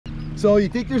So you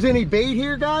think there's any bait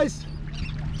here, guys?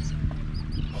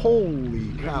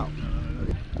 Holy cow.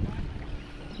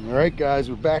 All right, guys,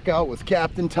 we're back out with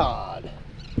Captain Todd.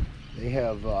 They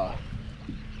have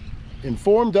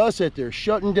informed us that they're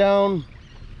shutting down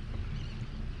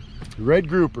red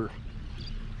grouper.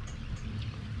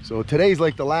 So today's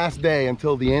like the last day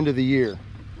until the end of the year.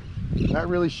 Not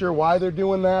really sure why they're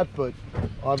doing that, but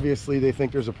obviously they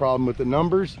think there's a problem with the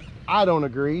numbers. I don't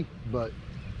agree, but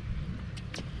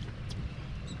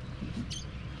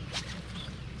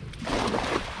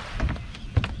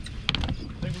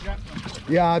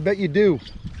yeah, I bet you do.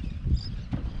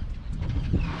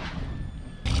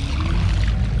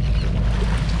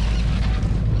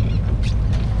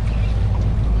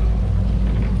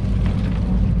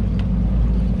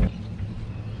 A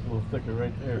little thicker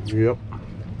right there. Yep.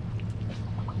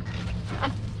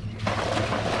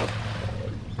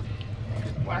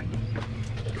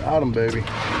 Got him, baby.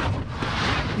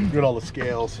 Look at all the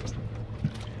scales.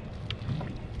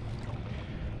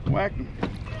 Whack.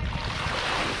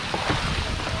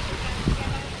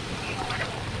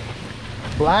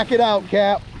 Black it out,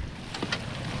 Cap.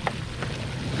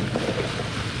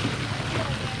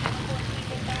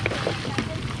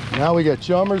 Now we got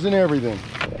chummers and everything.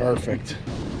 Perfect.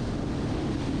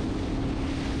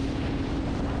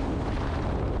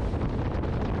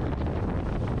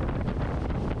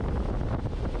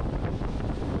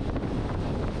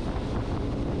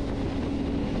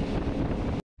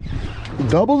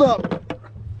 Doubled up,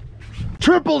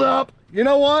 tripled up. You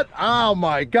know what? Oh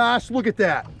my gosh, look at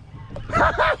that.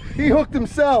 He hooked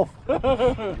himself. Look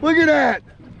at that.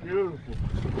 Beautiful.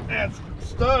 That's a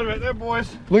stud right there,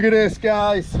 boys. Look at this,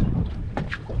 guys.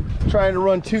 Trying to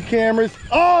run 2 cameras.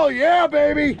 Oh yeah,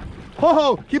 baby.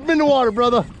 Oh, keep him in the water,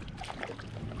 brother.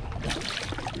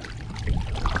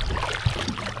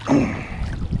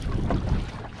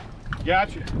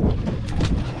 Gotcha.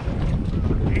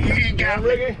 You got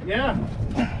Ricky? Yeah.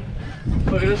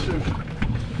 Look at this fish.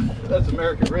 That's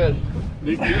American red.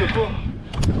 Beautiful.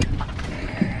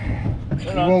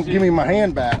 You won't give me my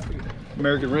hand back.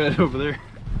 American red over there.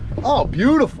 Oh,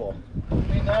 beautiful.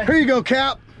 Nice. Here you go,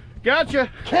 Cap. Gotcha.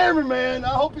 Cameraman, I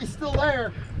hope he's still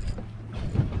there.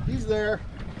 He's there.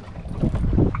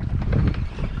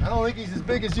 I don't think he's as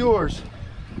big as yours.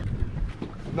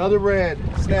 Another red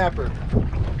snapper.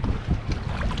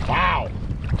 Wow.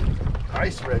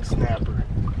 Nice red snapper.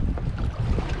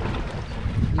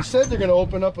 You said they're going to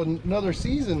open up another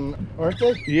season, aren't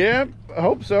they? Yeah, I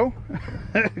hope so.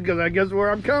 Because I guess where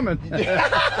I'm coming. That's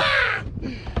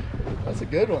a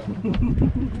good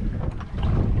one.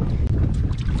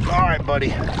 All right, buddy.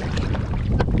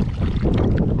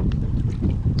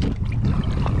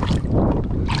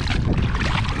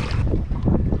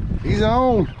 He's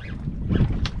on.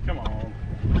 Come on.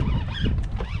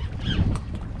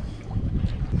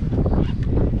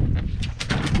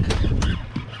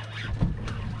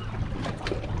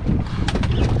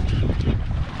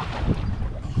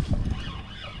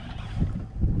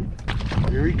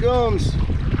 Here he comes.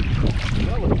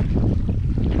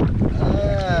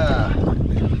 Ah,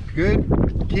 good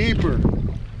keeper.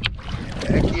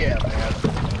 Heck yeah, man.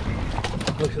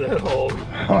 Look at that hole.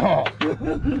 Oh.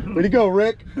 Where'd he go,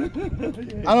 Rick? I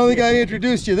don't think I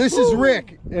introduced you. This is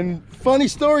Rick. And funny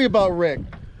story about Rick.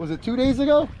 Was it 2 days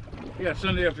ago? Yeah,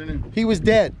 Sunday afternoon. He was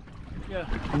dead. Yeah.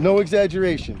 No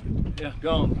exaggeration. Yeah,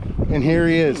 gone. And here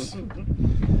he is. I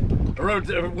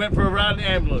went for a ride in the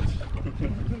ambulance.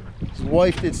 His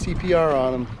wife did CPR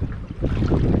on him.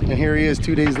 And here he is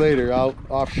 2 days later out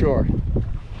offshore.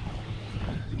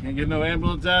 Can't get no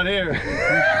ambulance out here.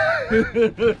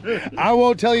 I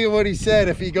won't tell you what he said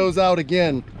if he goes out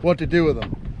again, what to do with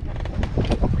him.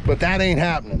 But that ain't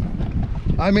happening.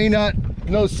 I may not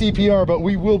know CPR, but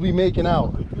we will be making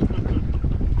out.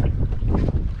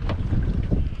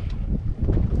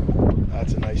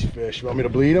 That's a nice fish. You want me to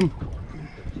bleed him?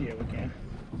 Yeah, we can.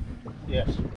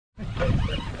 Yes.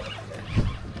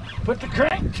 Put the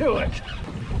crank to it.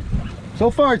 So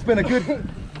far, it's been a good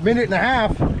minute and a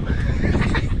half.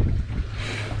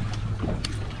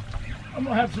 I'm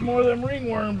gonna have some more of them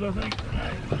ringworms, I think.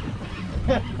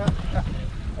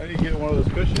 I need to get one of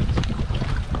those cushions.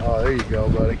 Oh, there you go,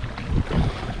 buddy.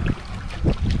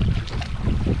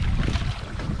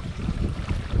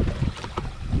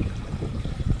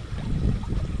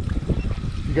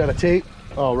 You got a tape?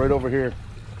 Oh, right over here.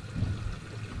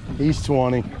 He's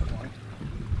 20.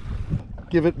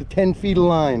 Give it the 10 feet of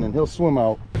line and he'll swim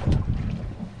out.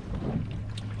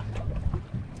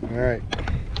 All right.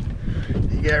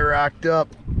 You get rocked up.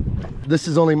 This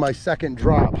is only my second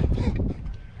drop.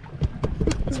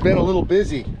 It's been a little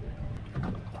busy.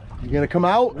 You gonna come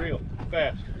out? Real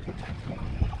fast.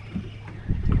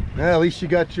 Yeah, at least you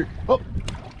got your. Oh.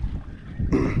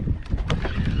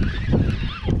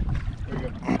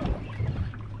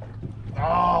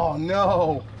 Oh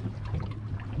no.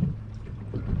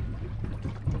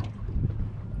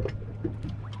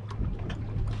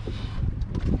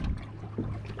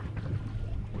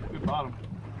 Good bottom.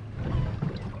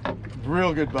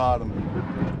 Real good bottom.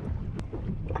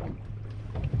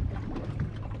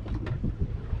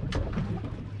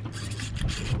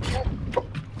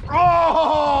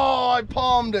 Oh, I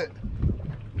palmed it.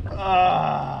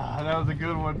 Ah, that was a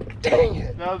good one. Dang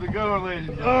it. That was a good one, ladies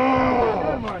and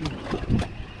gentlemen. Good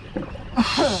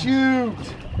one.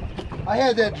 Shoot. I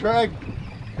had that drag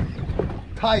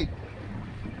tight.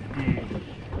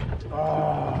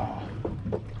 Oh.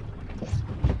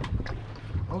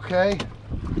 Okay.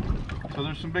 So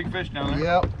there's some big fish down there.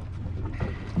 Yep.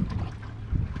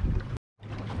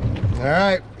 All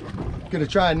right. Gonna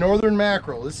try a northern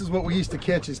mackerel. This is what we used to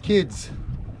catch as kids.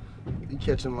 You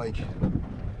catch them like,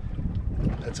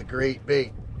 that's a great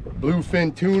bait.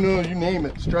 Bluefin tuna, you name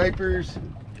it. Stripers.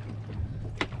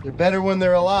 They're better when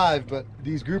they're alive, but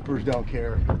these groupers don't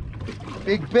care.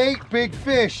 Big bait, big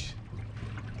fish.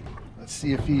 Let's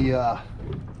see if he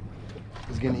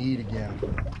is gonna eat again.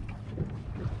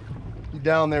 He's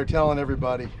down there telling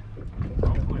everybody.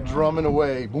 Drumming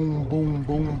away. Boom, boom,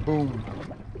 boom, boom.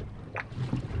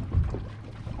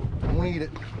 Don't eat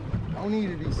it. Don't eat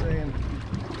it, he's saying.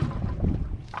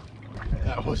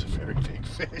 That was a very big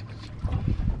fish.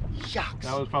 Shucks.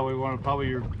 That was probably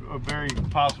your a very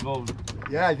possible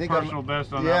Yeah, I think personal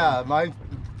best on that yeah, one. I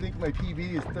think my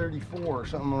PB is 34 or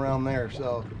something around there,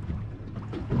 so.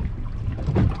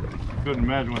 Couldn't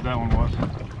imagine what that one was.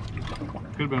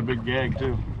 Could have been a big gag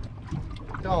too.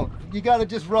 Don't. You gotta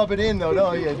just rub it in though,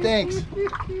 don't you? Thanks.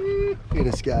 Look at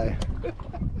this guy.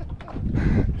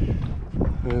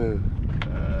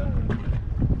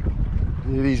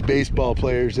 These baseball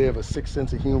players, they have a sick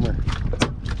sense of humor.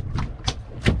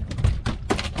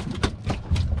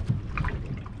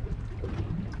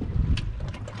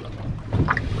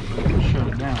 Shut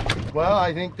it down. Well,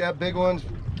 I think that big one's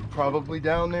probably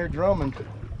down there drumming,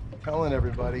 telling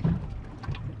everybody.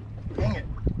 Dang it.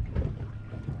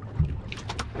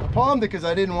 I palmed it because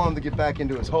I didn't want him to get back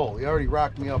into his hole. He already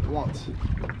rocked me up once.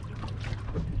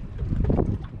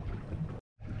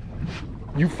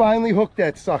 You finally hooked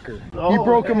that sucker. Oh, he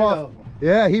broke him off. hell.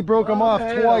 Yeah, he broke him off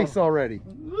hell. twice already.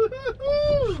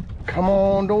 Come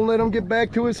on, don't let him get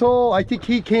back to his hole. I think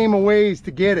he came a ways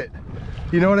to get it.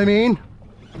 You know what I mean?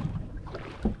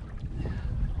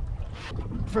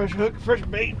 Fresh hook, fresh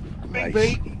bait, big Nice.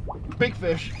 bait, big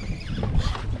fish.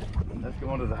 That's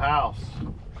going to the house.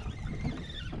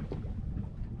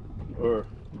 Or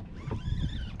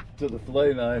to the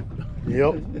fillet knife.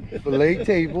 Yep. Fillet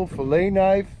table, fillet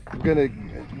knife.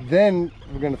 We're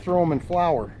gonna throw them in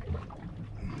flour.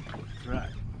 That's right.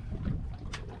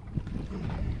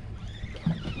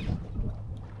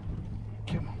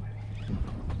 Come on,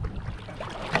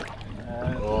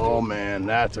 baby. Oh man,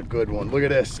 that's a good one. Look at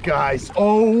this, guys.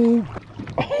 Oh.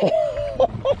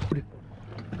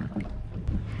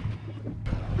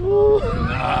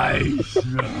 Nice.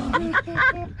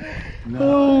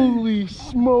 Holy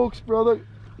smokes, brother.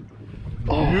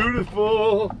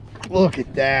 Beautiful. Look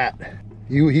at that.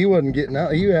 He wasn't getting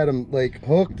out. You had him like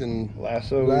hooked and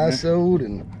lassoed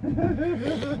and.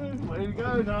 Way to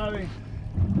go, Noddy.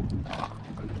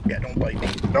 Yeah, don't bite me.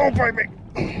 Don't bite me.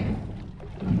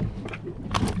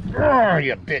 Oh,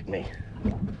 you bit me.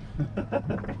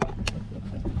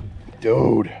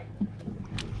 Dude.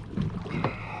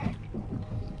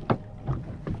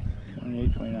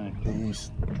 28, 29.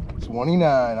 He's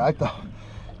 29. I thought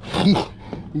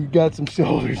he got some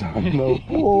shoulders on him though.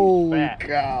 Holy Fat.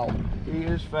 cow. He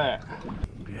is fat.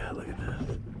 Yeah, look at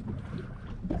this.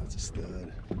 That's a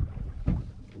stud.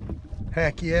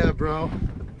 Heck yeah, bro.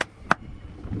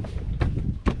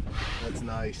 That's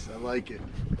nice. I like it.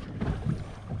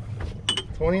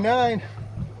 29.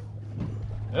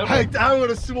 Yep. I would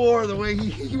have swore the way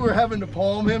you were having to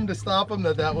palm him to stop him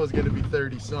that was going to be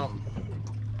 30 something.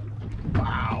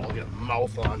 Wow, look at the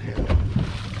mouth on him.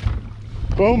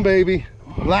 Boom, baby.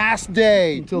 Last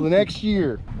day till the next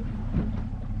year.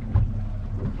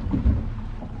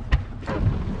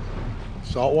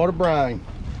 Saltwater brine.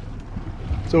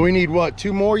 So we need what,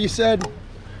 2 more you said?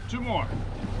 2 more.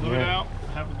 Load it out.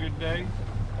 Have a good day.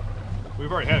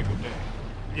 We've already had a good day.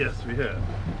 Yes, we have.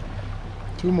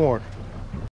 2 more.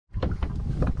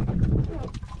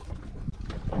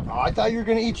 Oh, I thought you were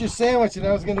gonna eat your sandwich and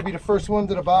I was gonna be the first one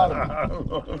to the bottom.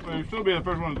 You'll still be the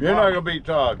first one. You're not gonna beat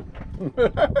Todd.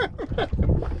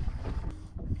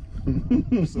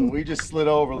 So we just slid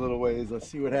over a little ways. Let's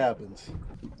see what happens.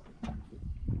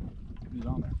 He's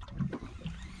on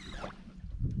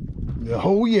there.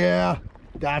 Oh yeah,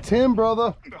 that's him,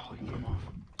 brother. Oh, he came off.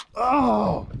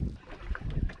 Oh,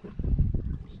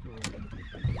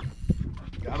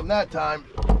 got him that time.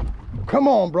 Come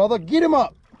on, brother, get him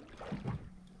up.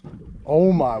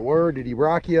 Oh my word, did he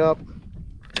rock you up?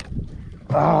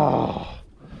 Oh.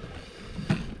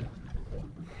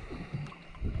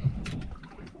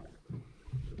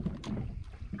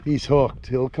 He's hooked.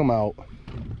 He'll come out.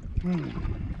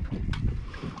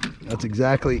 That's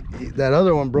exactly, that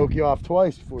other one broke you off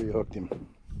twice before you hooked him.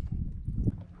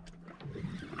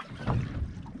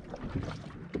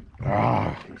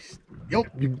 Ah, yep,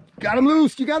 you got him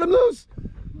loose. You got him loose.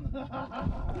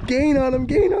 Gain on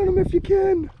him if you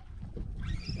can.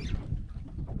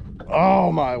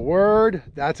 Oh my word,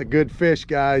 that's a good fish,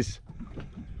 guys.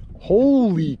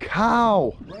 Holy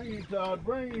cow. Bring him, Todd,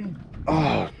 bring him.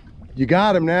 Oh, you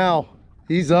got him now.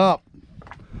 He's up.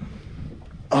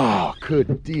 Oh,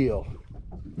 good deal.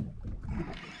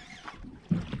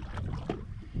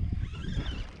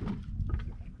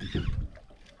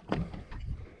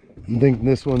 I'm thinking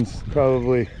this one's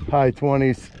probably high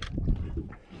 20s.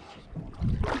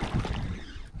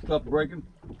 Stop breaking.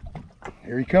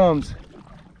 Here he comes.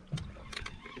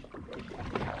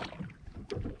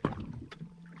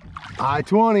 High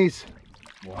 20s.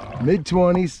 Wow. Mid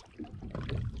 20s.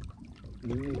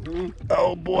 Mm-hmm.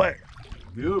 Oh boy.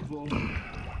 Beautiful.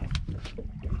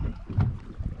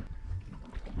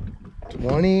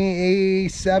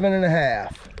 27 and a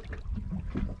half.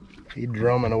 He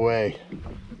drumming away.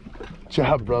 Good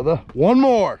job, brother. One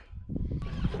more.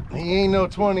 He ain't no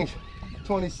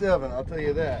 27, I'll tell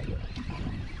you that.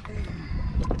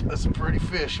 That's a pretty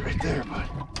fish right there, bud.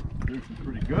 This is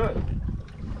pretty good.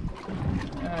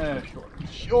 Short.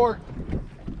 Short.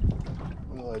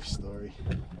 What a life story.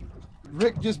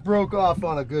 Rick just broke off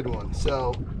on a good one,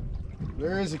 so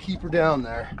there is a keeper down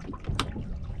there.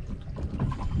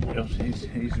 Yes,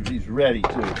 he's ready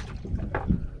too.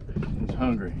 He's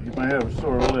hungry. He might have a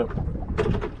sore lip.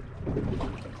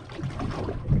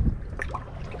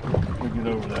 We'll get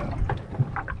over that.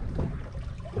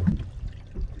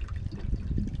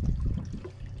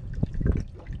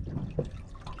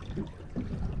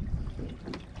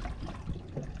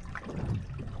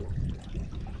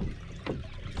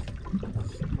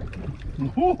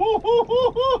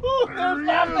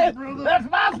 That's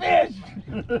my fish!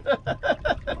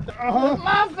 That's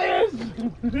my fish!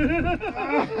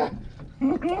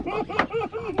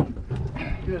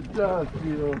 Good job,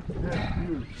 Tito.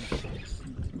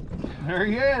 There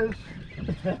he is.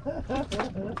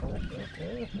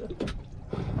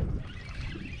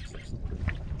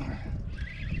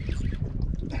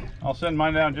 I'll send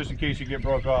mine down just in case you get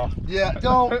broke off. Yeah,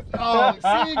 don't. Oh,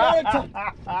 see, you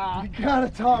gotta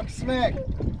talk smack.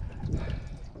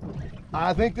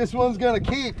 I think this one's gonna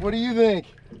keep. What do you think?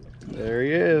 There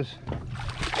he is.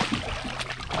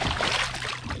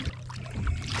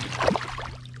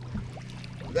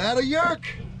 That a yerk?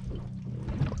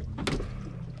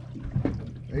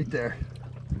 Right there.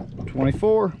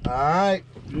 24. All right.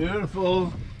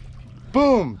 Beautiful.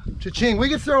 Boom. Cha-ching. We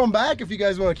can throw them back if you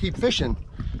guys want to keep fishing.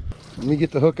 Let me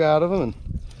get the hook out of him and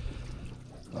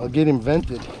I'll get him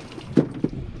vented.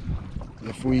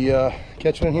 If we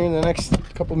catch one here in the next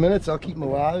couple minutes, I'll keep him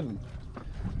alive and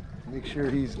make sure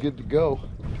he's good to go.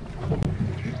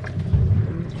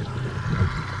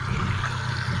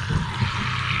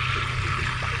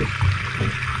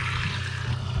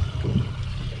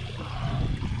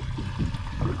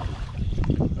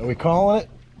 Are we calling it?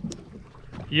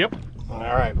 Yep. All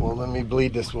right, well, let me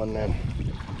bleed this one then.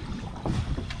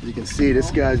 You can see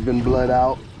this guy's been bled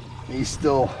out. He's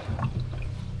still I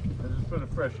just put a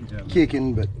freshie down.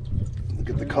 kicking, but look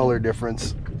at the color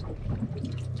difference.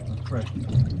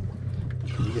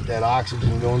 You get that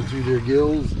oxygen going through their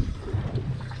gills,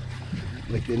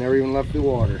 like they never even left the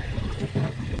water.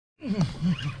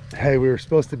 Hey, we were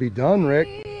supposed to be done, Rick.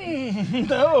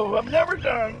 No, I'm never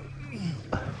done.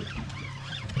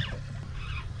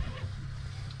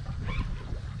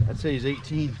 I'd say he's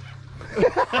 18.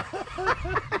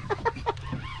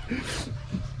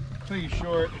 Pretty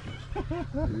short.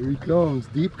 Here he comes,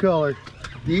 deep color,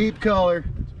 deep color.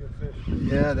 That's a good fish.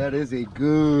 Yeah, that is a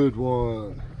good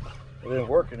one. I didn't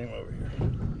work him over here.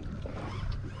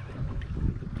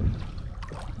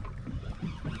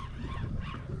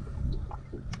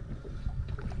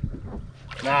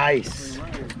 Nice.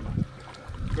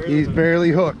 He's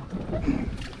barely hooked.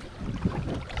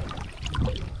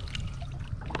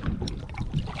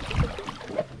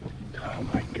 Oh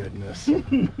my goodness.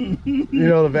 You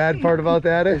know the bad part about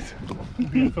that is?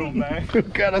 You gonna throw him back? You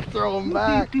gotta throw him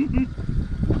back.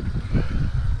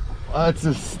 That's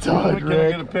a stud, Can Rick.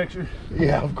 I get a picture?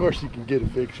 Yeah, of course you can get a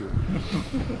picture.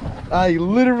 I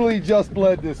literally just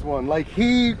bled this one. Like,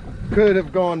 he could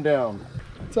have gone down.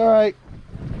 It's all right.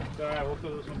 It's all right, we'll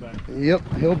throw this one back. Yep,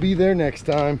 he'll be there next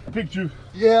time. Picture.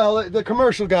 Yeah, the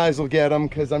commercial guys will get them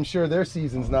because I'm sure their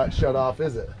season's not shut off,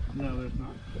 is it? No, there's not.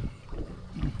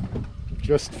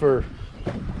 Just for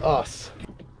us.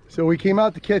 So we came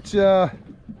out to catch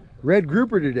red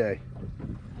grouper today.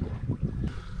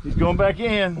 He's going back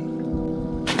in.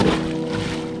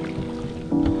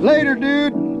 Later,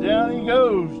 dude. Down he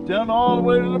goes, down all the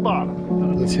way to the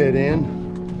bottom. Let's head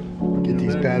in, get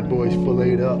these bad boys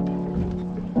filleted up.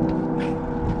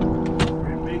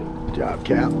 Good job,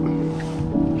 Cap.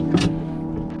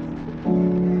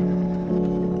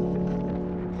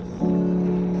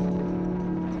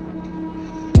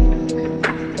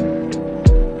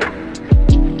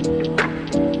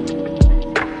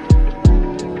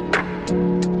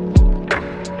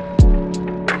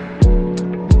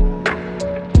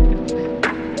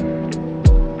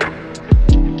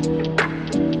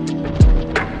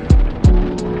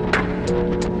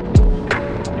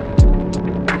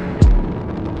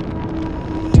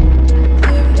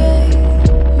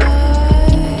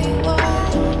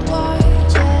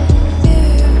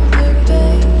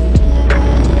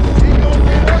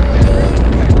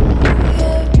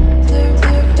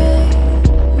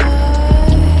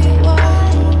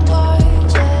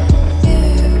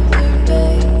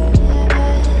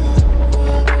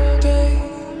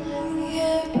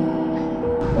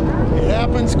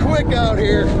 Quick out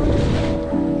here.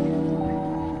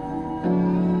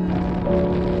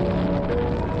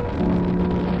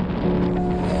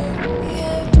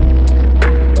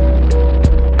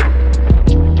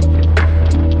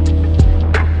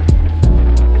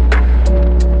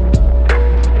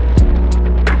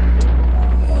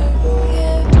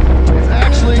 It's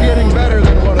actually getting better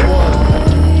than what it was.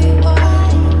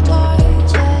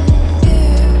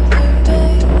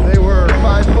 They were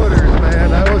 5-footers,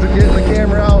 man. I wasn't getting the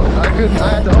camera out. I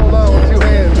had to hold on with 2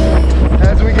 hands.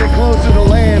 As we get closer to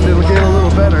land, it'll get a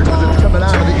little better because it's coming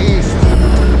out of the east.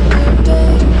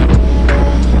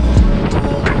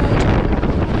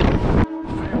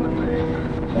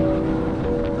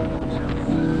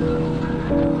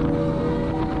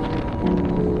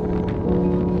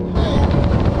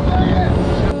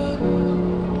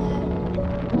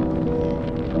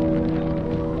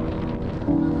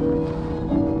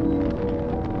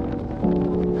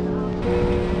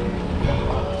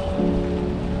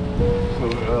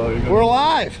 We're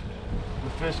alive. The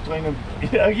fish cleaning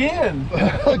again.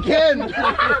 Again.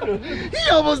 He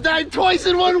almost died twice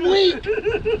in 1 week.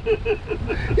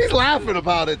 He's laughing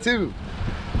about it too.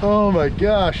 Oh my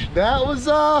gosh, that was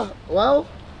well,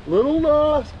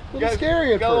 little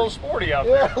scary at got a little first. sporty out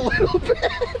there. Yeah, a little bit.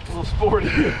 A little sporty.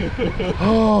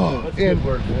 Oh, That's a good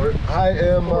word for it. I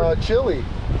am chilly.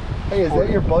 Hey, is that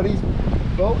your buddy's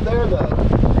boat there? The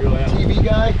Real animals. TV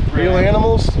guy? Real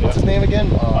Animals? What's his name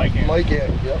again? Mike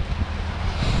Yep.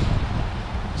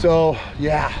 So,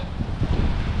 yeah.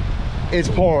 It's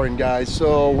pouring, guys.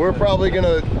 So we're probably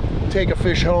gonna take a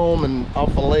fish home and I'll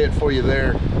fillet it for you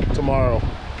there tomorrow.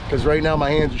 Because right now my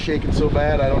hands are shaking so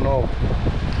bad, I don't know.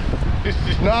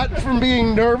 Not from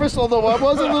being nervous, although I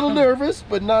was a little nervous,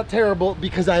 but not terrible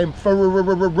because I am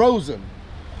frozen.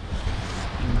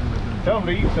 Tell him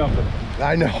to eat something.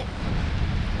 I know.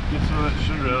 Get some of that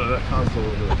sugar out of that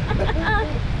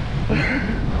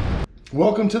console.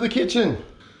 Welcome to the kitchen.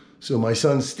 So my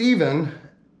son Steven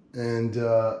and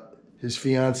his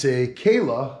fiance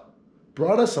Kayla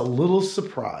brought us a little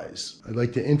surprise. I'd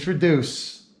like to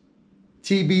introduce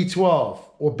TB12,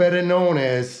 or better known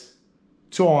as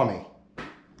Tommy.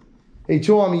 Hey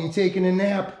Tommy, you taking a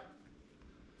nap?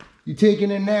 You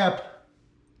taking a nap?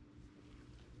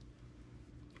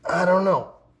 I don't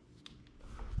know.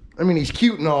 I mean, he's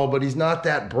cute and all, but he's not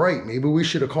that bright. Maybe we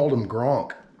should have called him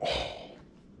Gronk. Oh,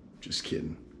 just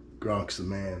kidding. Gronk's the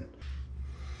man.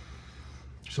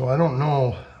 So I don't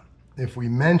know if we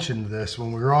mentioned this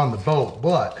when we were on the boat,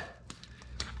 but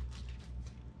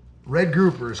red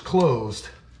grouper is closed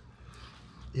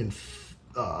in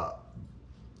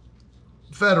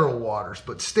federal waters,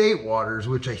 but state waters,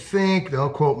 which I think, they'll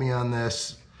quote me on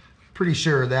this, pretty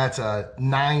sure that's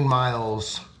 9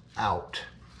 miles out,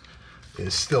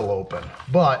 is still open.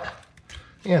 But,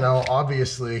 you know,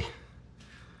 obviously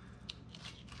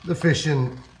the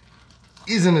fishing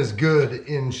isn't as good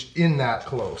in that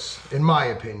close, in my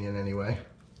opinion anyway.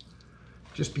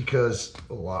 Just because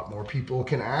a lot more people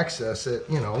can access it,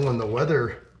 you know, when the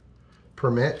weather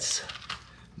permits.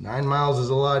 9 miles is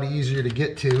a lot easier to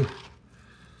get to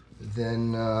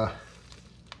than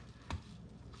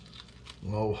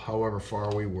well, however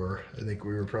far we were. I think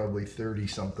we were probably 30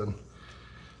 something.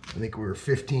 I think we were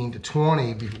 15 to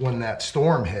 20 when that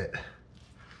storm hit.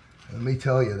 Let me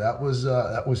tell you, that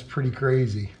was pretty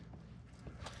crazy.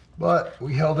 But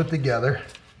we held it together.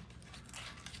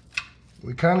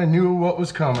 We kind of knew what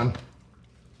was coming.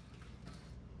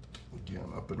 Again,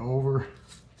 up and over.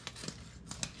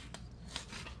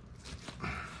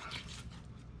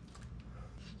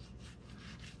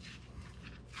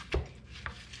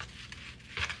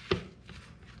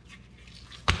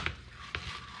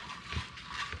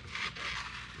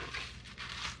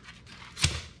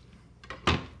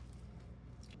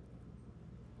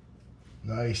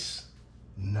 Nice,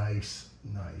 nice,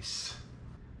 nice.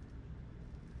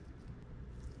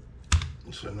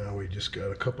 So now we just got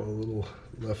a couple of little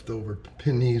leftover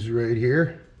pennies right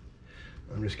here.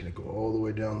 I'm just gonna go all the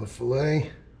way down the fillet,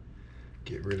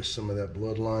 get rid of some of that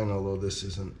bloodline, although this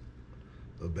isn't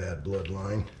a bad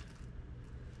bloodline.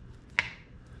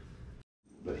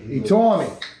 Hey Tommy,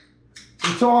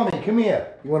 come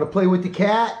here. You wanna play with the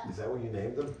cat? Is that what you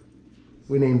named him?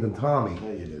 We named him Tommy.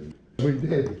 No, you didn't. We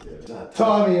did.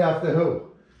 Tommy after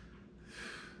who?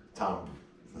 Tom.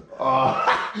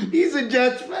 Oh, he's a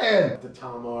Jets fan. The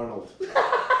Tom Arnold.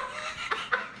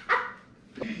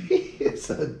 It's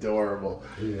adorable.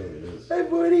 Yeah, it is. Hey,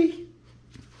 buddy.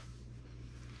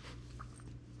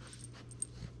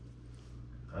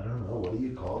 I don't know. What do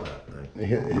you call that thing?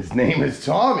 His name is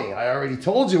Tommy. I already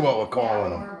told you what we're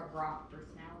calling him. More of a Gronk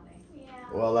personality. Yeah.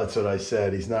 Well, that's what I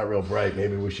said. He's not real bright.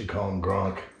 Maybe we should call him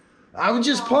Gronk. I was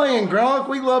just playing, Gronk.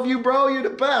 We love you, bro. You're the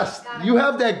best. You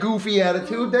have that goofy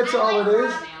attitude. That's all it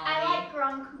is. I like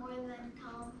Gronk more than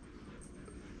Tom.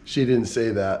 She didn't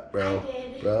say that, bro. I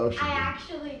did. Bro, she I did.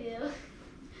 actually do.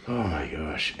 Oh my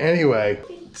gosh. Anyway,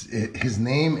 his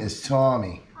name is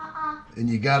Tommy. And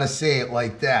you gotta say it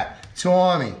like that.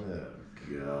 Tommy. Oh,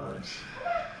 gosh.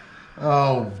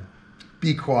 Oh,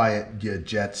 be quiet, you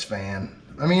Jets fan.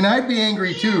 I mean, I'd be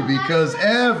angry too because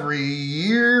every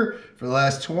year for the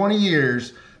last 20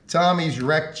 years, Tommy's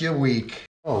wrecked your week.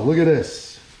 Oh, look at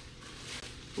this.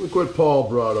 Look what Paul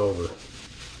brought over.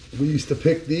 We used to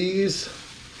pick these.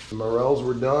 The morels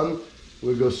were done.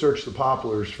 We'd go search the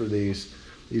poplars for these.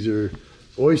 These are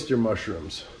oyster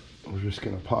mushrooms. We're just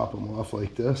gonna pop them off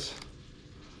like this.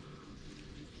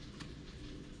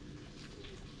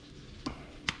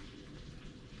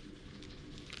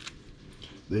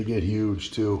 They get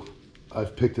huge too.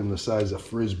 I've picked them the size of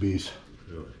Frisbees.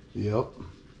 Really? Yep.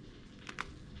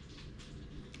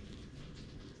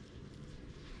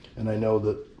 And I know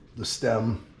that the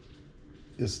stem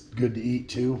is good to eat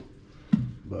too,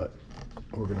 but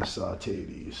we're gonna saute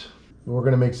these. We're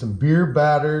gonna make some beer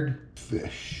battered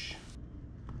fish.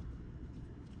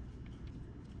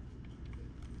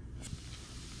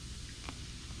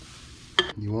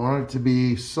 You want it to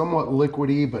be somewhat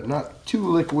liquidy, but not too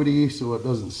liquidy so it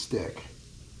doesn't stick.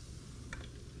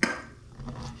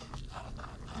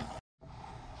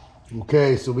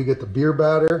 Okay, so we get the beer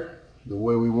batter the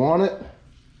way we want it.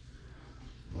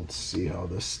 Let's see how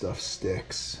this stuff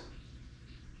sticks.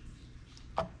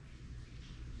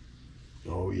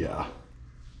 Oh yeah.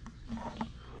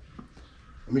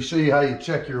 Let me show you how you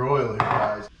check your oil here,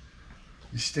 guys.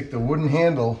 You stick the wooden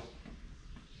handle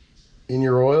in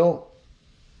your oil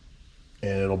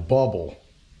and it'll bubble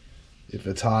if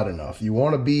it's hot enough. You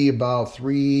want to be about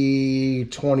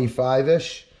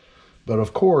 325-ish, but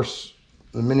of course,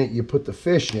 the minute you put the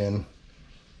fish in,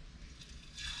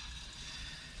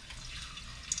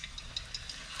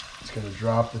 it's going to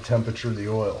drop the temperature of the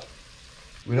oil.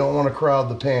 We don't want to crowd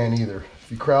the pan either.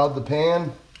 If you crowd the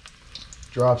pan,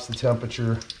 it drops the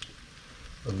temperature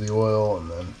of the oil and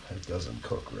then it doesn't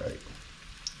cook right.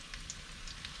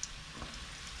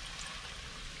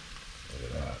 Look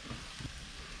at that.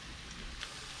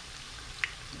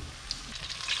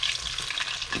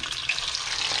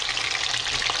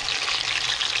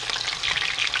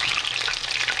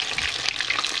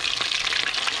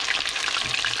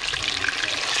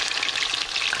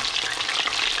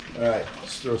 All right,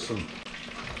 let's throw some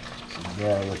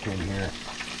garlic in here.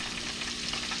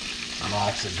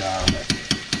 Lots of garlic.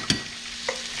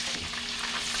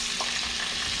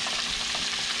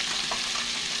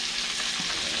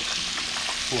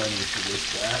 Plenty for this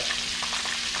batch.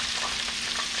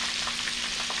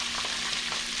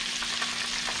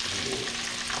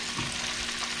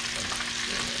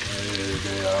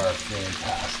 They are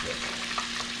fantastic.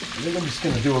 I think I'm just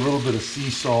going to do a little bit of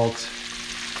sea salt.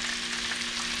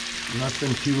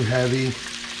 Nothing too heavy.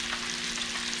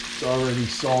 It's already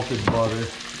salted butter.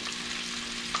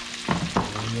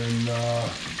 And then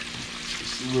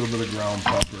just a little bit of ground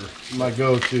pepper. It's my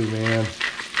go-to, man.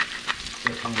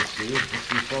 get from the sea? The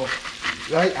sea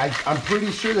salt? I'm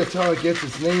pretty sure that's how it gets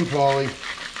its name, Paulie.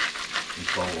 In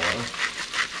salt water?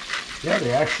 Yeah,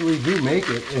 they actually do make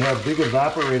it. They have big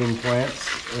evaporating plants,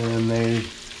 and they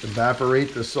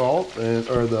evaporate the salt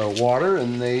or the water,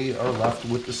 and they are left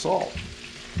with the salt.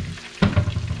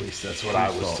 At least that's what I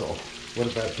was told.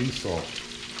 What about sea salt?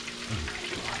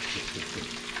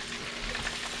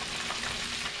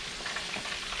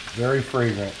 Very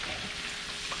fragrant.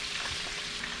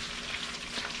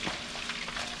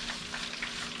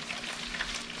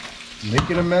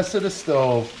 Making a mess of the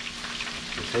stove.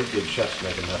 It's like good chefs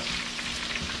make a mess.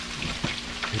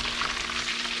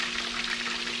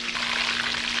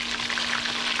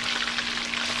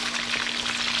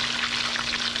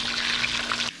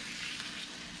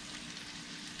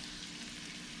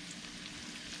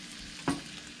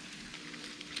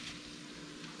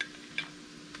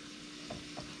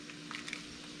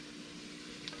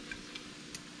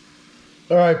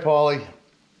 All right, Paulie.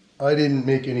 I didn't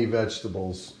make any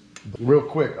vegetables. Real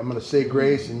quick, I'm going to say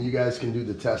grace and you guys can do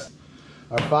the test.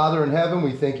 Our Father in heaven,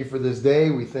 we thank you for this day.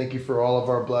 We thank you for all of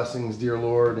our blessings, dear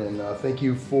Lord. And thank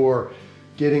you for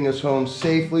getting us home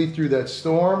safely through that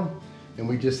storm. And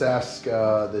we just ask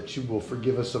that you will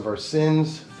forgive us of our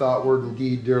sins, thought, word, and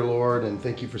deed, dear Lord. And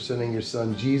thank you for sending your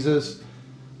son, Jesus,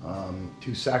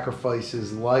 to sacrifice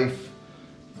his life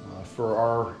for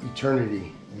our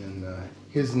eternity. In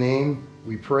his name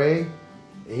we pray.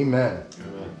 Amen.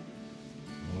 Amen.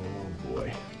 Oh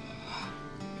boy.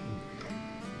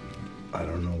 I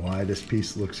don't know why this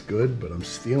piece looks good, but I'm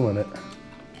stealing it.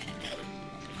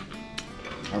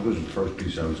 That was the first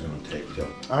piece I was going to take, too.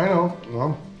 I know.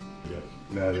 Well, Yeah.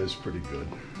 that is pretty good.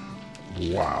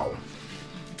 Wow.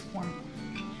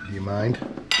 Do you mind?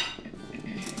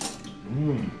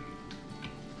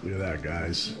 Look at that,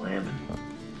 guys. Lemon.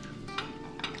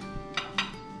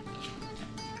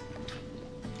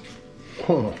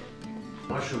 Oh,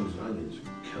 Mushrooms and onions,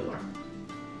 killer.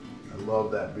 I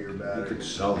love that beer You batter. could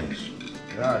sell these.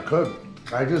 Yeah, I could.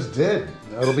 I just did.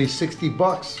 That'll be $60. All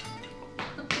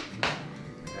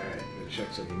right, the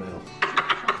check's in the mail.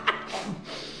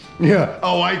 Yeah.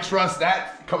 Oh, I trust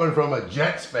that coming from a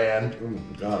Jets fan.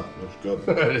 Oh, God, that's good.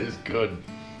 That is good.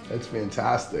 That's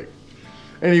fantastic.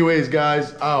 Anyways,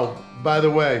 guys. Oh, by the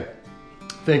way,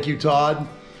 thank you, Todd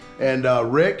and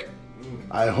Rick.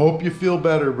 I hope you feel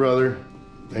better, brother.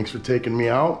 Thanks for taking me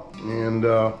out. And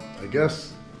I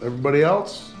guess everybody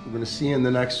else, we're going to see you in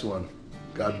the next one.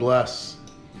 God bless.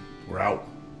 We're out.